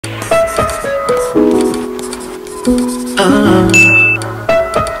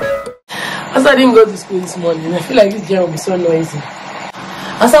As I didn't go to school this morning, I feel like this gym will be so noisy.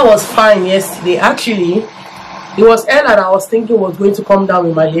 As I was fine yesterday, actually, it was Ella that I was thinking was going to come down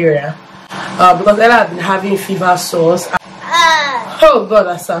with malaria. Because Ella had been having fever sores. Oh God,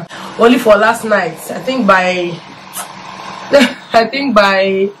 Asa. Only for last night. I think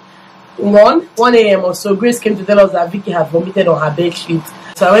by 1 a.m. or so, Grace came to tell us that Vicky had vomited on her bed sheet.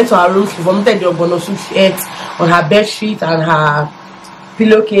 So I went to her room. She vomited the ogbono soup she ate on her bed sheet and her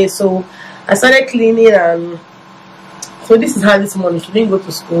pillowcase. So I started cleaning, and so this is her this morning. She didn't go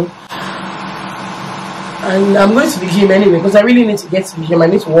to school. And I'm going to the gym anyway because I really need to get to the gym. I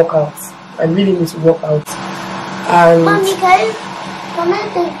need to work out. I really need to work out. And Mommy, can I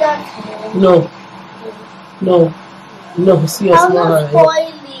take that? No. See your small hand.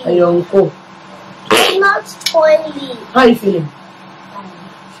 And your uncle. I'm not spoiling. How are you feeling?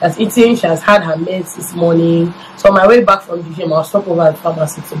 She has eaten. She has had her meds this morning. So on my way back from the gym, I'll stop over at the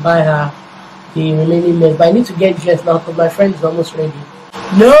pharmacy to buy her the remaining meds. But I need to get dressed now because my friend is almost ready.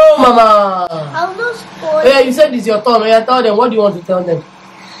 No, Mama. I'm not spoiling. Oh yeah, you said it's your turn. Oh yeah, tell them. What do you want to tell them?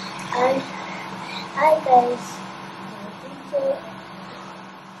 Hi guys.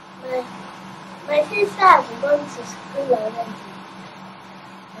 My sister has gone to school already.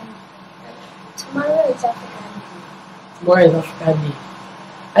 Tomorrow is African Day. Tomorrow is African Day.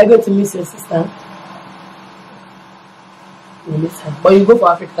 Are you going to miss your sister? You miss her. But you go for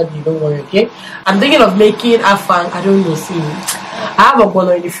African Day, don't worry, okay? I'm thinking of making afang. I don't know, see. I have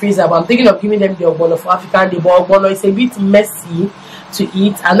ogbono in the freezer, but I'm thinking of giving them the ogbono for African Day. But ogbono is a bit messy to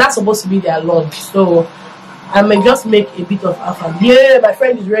eat, and that's supposed to be their lunch. So I may just make a bit of afang. Yeah, my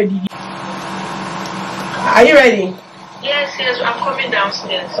friend is ready. Are you ready? Yes, I'm coming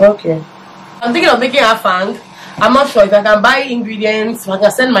downstairs. Okay. I'm thinking of making afang. I'm not sure if I can buy ingredients. If I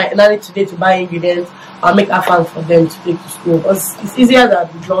can send my nanny today to buy ingredients, I'll make afang for them to take to school. Because it's easier than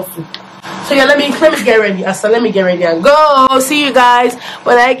the draw soup. So yeah, let me get ready. Asa, let me get ready and go. See you guys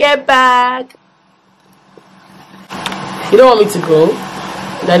when I get back. You don't want me to go?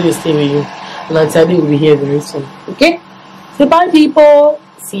 Daddy will stay with you. And Auntie Ade will be here very soon. Okay? Say bye, people.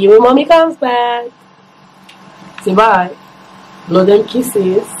 See you when mommy comes back. Say bye. Blow them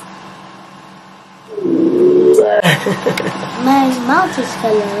kisses. My mouth is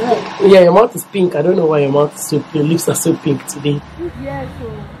color red. Yeah, your mouth is pink. I don't know why your mouth is so. Your lips are so pink today. Yeah, so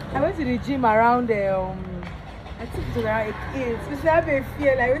I went to the gym around I took it around 8. So I have a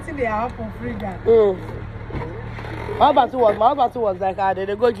feel like waiting they are for free. My husband was like,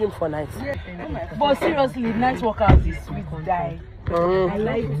 they go gym for night. Yeah. But seriously, night workouts is sweet die. I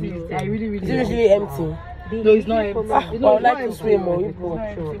like it. I really It's usually empty. No, it's not empty. I would like to swim more.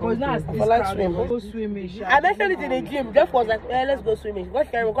 It's not as I like swimming. Go swimming. I mentioned it in the gym. Jeff was like, let's go swimming.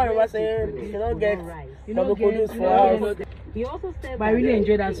 What can I remember saying? You don't get produce for us. But I really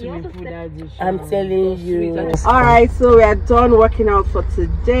enjoyed that swimming pool that dish. I'm telling you. Alright, so we are done working out for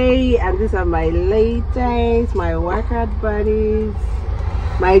today, and these are my latest, my workout buddies,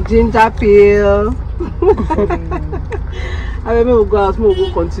 my ginger peel. I remember we'll go out,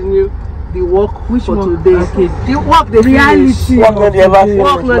 we'll continue the work for today. Okay. The work, the reality. Work not ever finish.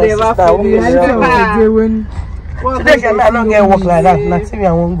 Today I don't get work like that. Now see me,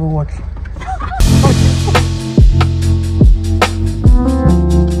 I won't go work.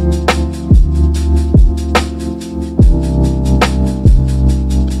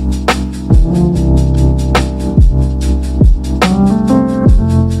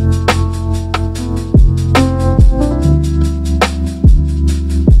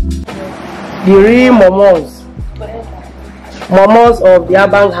 The real momos of the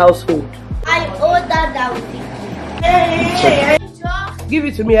Abang household. I ordered that. Give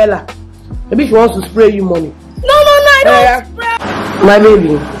it to me, Ella. Maybe she wants to spray you money. No, I don't spray. My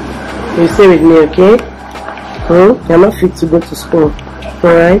baby, you stay with me, okay? You're not fit to go to school,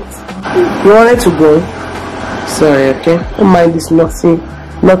 alright? You wanted to go? Sorry, okay? Don't mind this naughty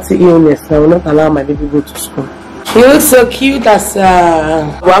illness. I will not allow my baby to go to school. You look so cute as we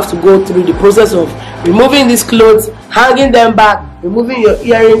have to go through the process of removing these clothes, hanging them back, removing your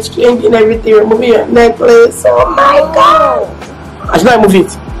earrings, changing everything, removing your necklace. Oh my God! I should not remove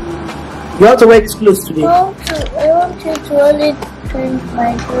it. You have to wear these clothes today. I want you to only change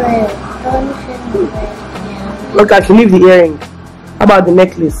my dress. Don't change my dress. Look, I can leave the earring. How about the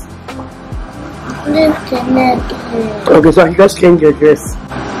necklace? Leave the necklace. Okay, so I can just change your dress.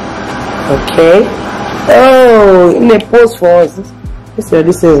 Okay. Oh, in a pose for us. This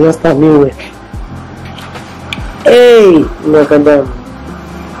is not standing well. Hey, look at them.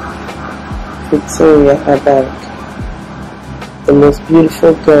 Victoria Abang, the most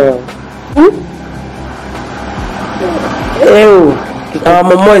beautiful girl. Ew. Our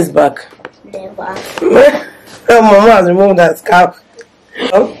mama is back. Never. Our mama has removed that scalp.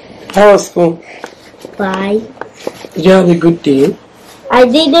 How was school? Bye. Did you have a good day? I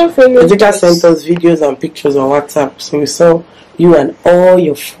didn't finish. The teacher sent us videos and pictures on WhatsApp, so we saw you and all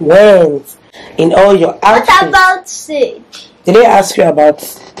your friends in all your outfits. What about Sage? Did they ask you about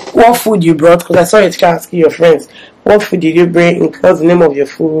what food you brought? Because I saw your teacher asking your friends, what food did you bring? What's the name of your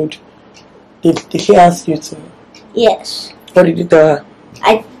food? Did she ask you to? Yes. What did you tell her?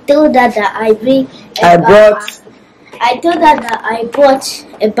 I told her that I told her that I bought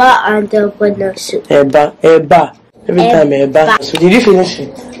a bar and a banana soup. Eba. Every time Eba. So did you finish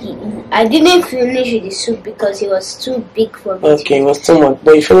it? I didn't finish the soup because it was too big for me. Okay, it was too much.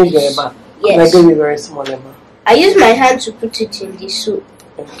 But you finished your Eba. Yes. I gave you very small Eba. I used my hand to put it in the soup.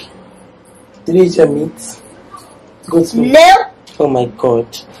 Okay. Did you eat your meat? Goat meat? No. Oh my god.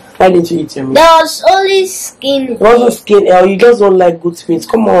 Why didn't you eat your meat? There was only skin. There wasn't skin. You just don't like goat meat.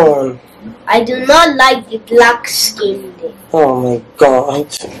 Come on. I do not like the black skin there. Oh my god.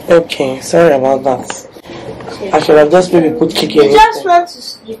 Okay, sorry about that. I should have just maybe put chicken. You just want to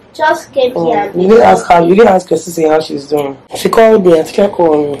sleep. Just came here. You didn't ask her. You didn't ask your sister how she's doing. She called me. She can't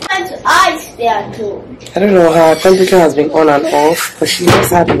call me. Trying to ice there too. I don't know. Her temperature has been on and off, but she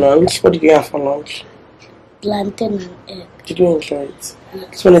just had lunch. What did you have for lunch? Plantain and egg. Did you enjoy it?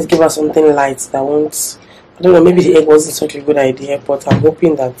 Just wanted to give her something light that won't. I don't know, maybe the egg wasn't such a good idea, but I'm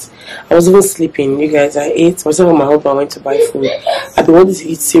hoping that I was even sleeping. You guys, I ate. Myself and my husband went to buy food. I've been wanting to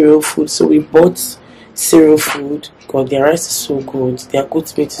eat cereal food, so we bought cereal food. God, their rice is so good. Their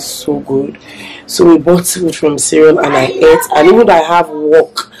goat meat is so good. So we bought food from cereal and I ate. And even though I have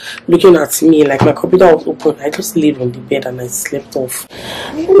work looking at me, like my computer was open, I just laid on the bed and I slept off.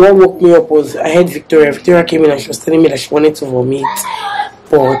 What woke me up was I heard Victoria. Victoria came in and she was telling me that she wanted to vomit,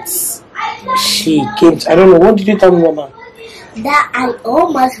 but she came to, I don't know, what did you tell me, Mama? That I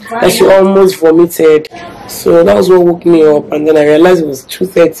almost vomited. That she almost vomited. So that was what woke me up, and then I realized it was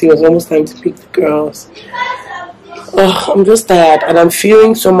 2:30. It was almost time to pick the girls. Oh, I'm just tired and I'm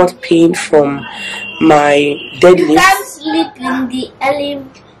feeling so much pain from my deadlift. You can't sleep in the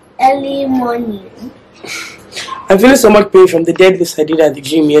early morning. I'm feeling so much pain from the deadlifts I did at the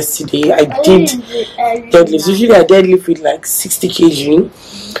gym yesterday. I did deadlifts. Usually I deadlift with like 60 kg,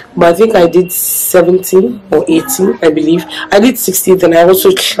 but I think I did 70 or 80, I believe. I did 60, then I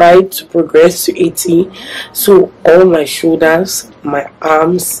also tried to progress to 80. So all my shoulders, my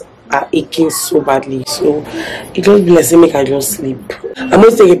arms are aching so badly. So it just be like make I just sleep. I'm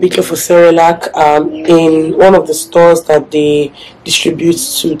going to take a picture for Cerelac in one of the stores that they distribute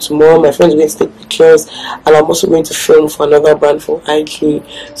to tomorrow. My friends are going to take pictures, and I'm also going to film for another brand for IG.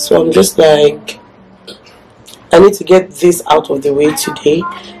 So I'm just like, I need to get this out of the way today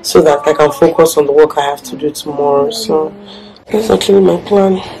so that I can focus on the work I have to do tomorrow. So that's actually my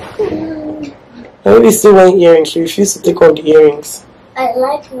plan. I really still want earrings. She refused to take off the earrings. I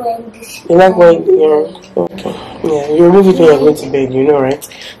like wearing this. You like wearing the earrings? Okay. Yeah, you remove it when you're going to bed, you know, right?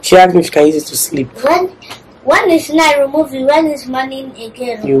 She asked me if she can use it to sleep. When it's night, remove it. When it's morning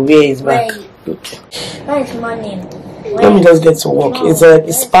again, you wear it back. Okay. When it's morning. Let me just get to work.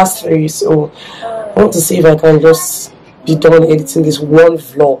 It's past 3, so I want to see if I can just be done editing this one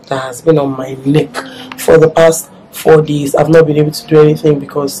vlog that has been on my neck for the past 4 days. I've not been able to do anything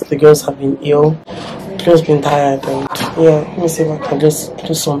because the girls have been ill. I've just been tired, and yeah, let me see if I can just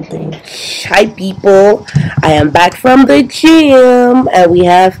do something. Hi people, I am back from the gym and we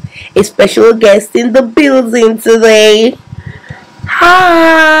have a special guest in the building today.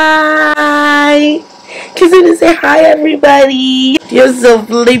 Hi! Just want to say hi everybody. You're so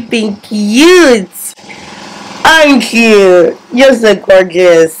flipping cute, aren't you? You're so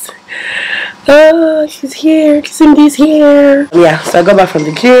gorgeous. Oh, she's here. Cindy's here. Yeah, so I got back from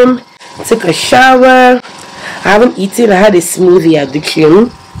the gym, took a shower. I haven't eaten. I had a smoothie at the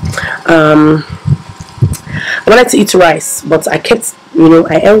gym. I wanted to eat rice, but I kept,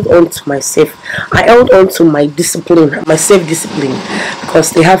 I held on to myself. I held on to my discipline, my self-discipline,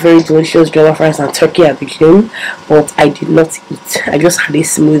 because they have very delicious jollof rice and turkey at the gym, but I did not eat. I just had a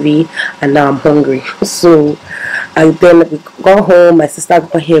smoothie and now I'm hungry. So and then we got home, my sister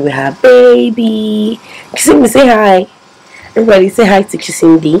got here with her baby. Kissing me, say hi. Everybody say hi to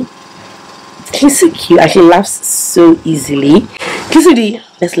Cindy. She's so cute and she laughs so easily. Cindy,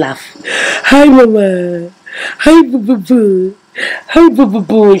 let's laugh. Hi mama. Hi boo boo boo. Hi boo boo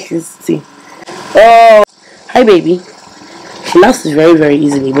boo. She's see. Oh, hi baby. She laughs very very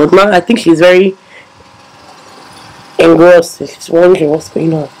easily, but now I think she's very engrossed. She's wondering what's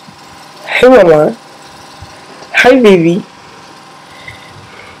going on. Hi mama. Hi baby.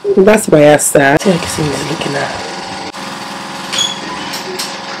 That's my Asta. See how Kissing is looking at.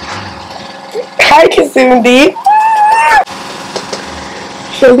 Hi, Cindy.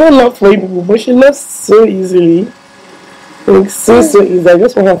 She does not love for people, but she laughs so easily. Like, so easy. I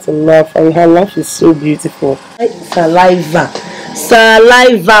just want her to laugh, and her laugh is so beautiful. Saliva.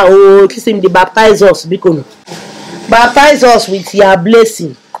 Oh, Cindy, baptize us, Bikono. Baptize us with your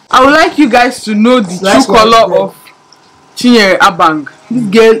blessing. I would like you guys to know the true color of Chinyere Abang. This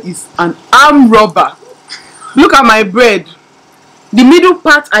girl is an arm robber. Look at my bread. The middle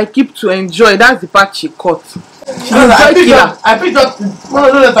part I keep to enjoy. That's the part she cut. She's a joy killer. I picked up.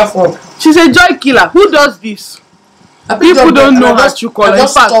 No, she's a joy killer. Who does this? People don't know her true color. In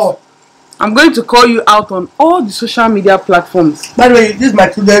fact, I'm going to call you out on all the social media platforms. By the way, this is my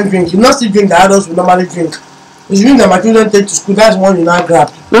children drink. You not still drink the adults we normally drink. It's drink that my children take to school. That's one you now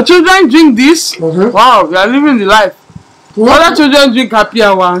grab. Your children drink this? Wow, you are living the life. Other children drink happy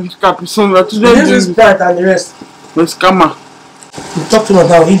hour, happy song. Your children drink this Sprite and the rest. No scammer. You talk to me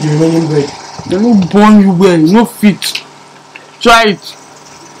now, eat the remaining bread. They no born you well, you no fit. Try it.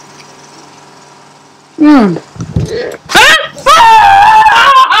 No!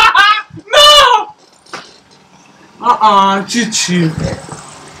 Chichi.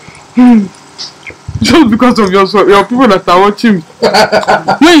 Just because of your people that are watching.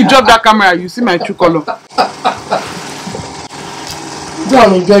 When you drop that camera, you see my true color. Go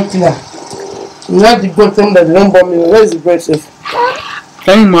on, enjoy killer. You like the good thing that they don't bomb me. Where is the bread safe?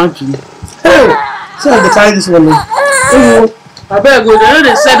 Can you imagine? Hey! So I can carry this one now. I better go. They know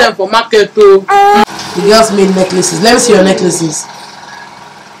they sell them for market too. The girls made necklaces. Let me see your necklaces.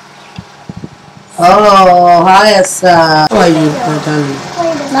 Oh, hi, sir. How are you, my darling?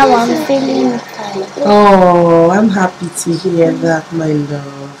 Now I'm feeling fine. Oh, I'm happy to hear that, my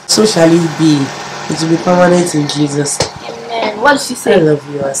love. So shall it be. It will be permanent in Jesus. Amen. What did she say? I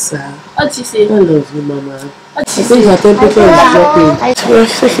love you, Asa. What did she say? I love you, Mama. What did she I think say? her temperature is dropping.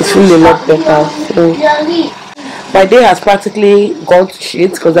 So she's feeling a lot better. So my day has practically gone to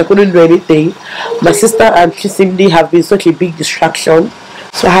shit because I couldn't do anything. My sister and Chisimdi have been such a big distraction,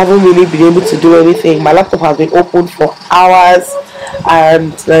 so I haven't really been able to do anything. My laptop has been open for hours,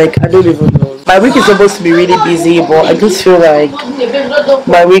 and like I don't even know. My week is supposed to be really busy, but I just feel like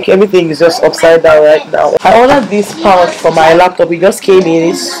my week, everything is just upside down right now. I ordered this pouch for my laptop. It just came in.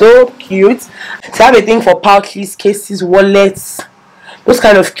 It's so cute. So I have a thing for pouches, cases, wallets, those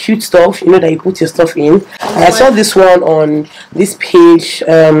kind of cute stuff, you know, that you put your stuff in. And I saw this one on this page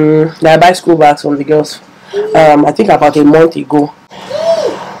that I buy school bags from the girls, I think about a month ago.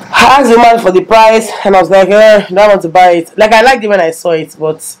 I asked the man for the price and I was like, I don't want to buy it. Like, I liked it when I saw it,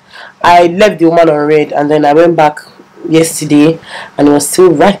 but I left the woman on red, and then I went back yesterday and it was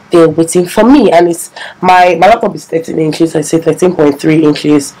still right there waiting for me. And it's my laptop is 13 inches, I say 13.3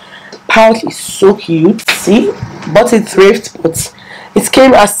 inches. Pouch is so cute. See, bought it thrift, but it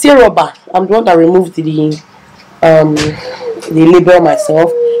came as steel rubber. I'm the one that removed the label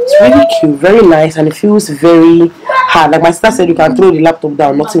myself. It's really cute, very nice, and it feels very hard. Like my sister said, you can throw the laptop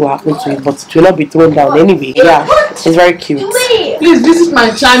down, nothing will happen to it, but it will not be thrown down anyway. Yeah, it's very cute. Please visit my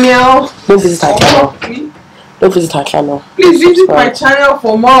channel. Don't visit her channel. Don't visit her channel. Please visit my channel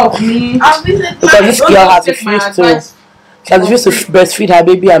for more of me. Because this girl has refused to. She has refused to breastfeed her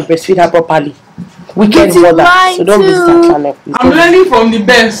baby and breastfeed her properly. Wicked mother. So don't visit her channel, please. I'm learning from the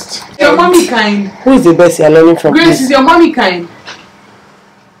best. Your mommy kind. Who is the best you're learning from? Grace is your mommy kind.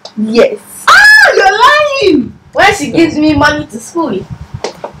 Yes. Ah, you're lying. When she gives me money to school.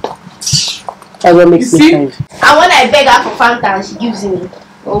 That's what makes me kind. And when I beg her for Fanta, she gives me.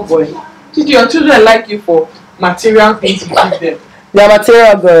 Oh boy. Your children like you for material things you give them. They are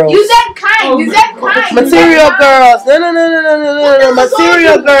material girls. You said kind. You said kind. Material girls. No.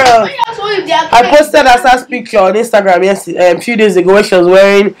 Material girls. I posted Asa's picture on Instagram a few days ago where she was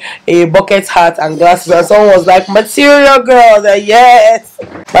wearing a bucket hat and glasses, and someone was like, material girl. Yes.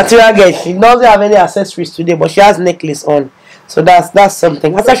 Material girl. She doesn't have any accessories today, but she has necklace on. So that's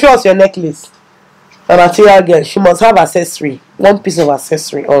something. Asa, show us your necklace. A material girl. She must have accessory. One piece of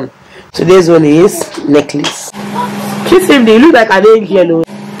accessory on. Today's one is necklace. Kiss him, they look like an angel.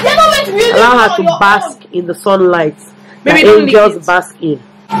 Allow her to bask in the sunlight. Maybe angels bask in.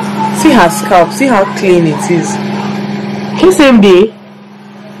 See her scalp, see how clean it is. Kiss him, D.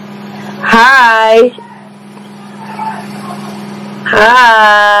 Hi.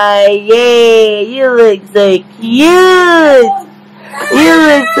 Hi. Yay. You look so cute. You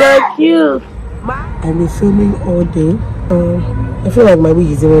look so cute. I've been filming all day. I feel like my wig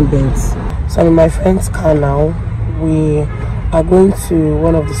is even bent. So I'm in my friend's car now. We are going to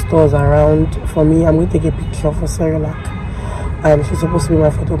one of the stores around. For me, I'm going to take a picture for Cerelac. She's supposed to be my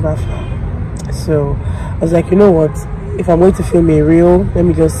photographer. So I was like, you know what? If I'm going to film a reel, let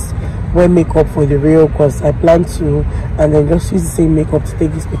me just wear makeup for the real, because I plan to, and then just use the same makeup to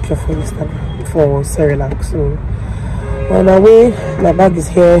take this picture for Instagram for Cerelac. So on our way, my bag is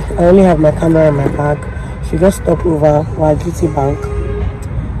here. I only have my camera in my bag. She just stopped over our duty bank,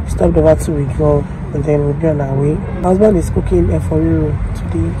 stopped over to withdraw, and then we'll be on our way. My husband is cooking for you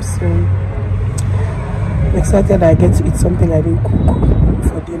today, so I'm excited that I get to eat something I didn't cook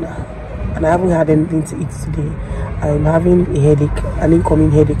for dinner, and I haven't had anything to eat today. I'm having a headache, an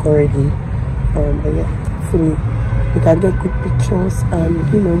incoming headache already. But yeah, hopefully we can get good pictures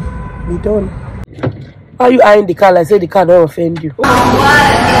and, you know, be done. Why are you eyeing the car? Like, say the car don't offend you.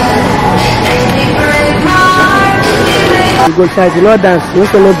 You go try to not dance. You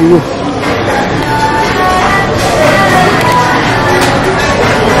also not be you.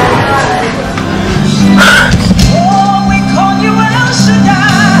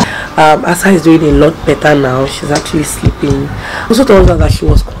 Asa is doing a lot better now. She's actually sleeping. Also told us that she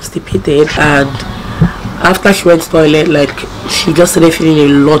was constipated, and after she went to the toilet, like, she just started feeling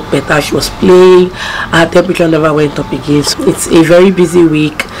a lot better. She was playing, her temperature never went up again. So it's a very busy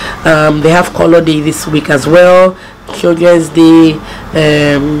week. They have color day this week as well, Children's Day.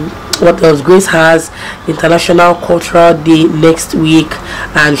 What else? Grace has International Cultural Day next week,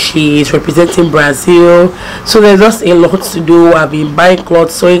 and she is representing Brazil. So there's just a lot to do. I've been buying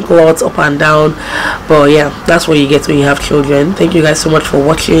clothes, sewing clothes up and down, but yeah, that's what you get when you have children. Thank you guys so much for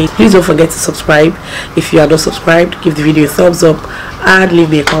watching. Please don't forget to subscribe. If you are not subscribed, give the video a thumbs up and leave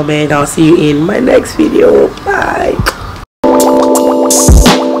me a comment. I'll see you in my next video. Bye.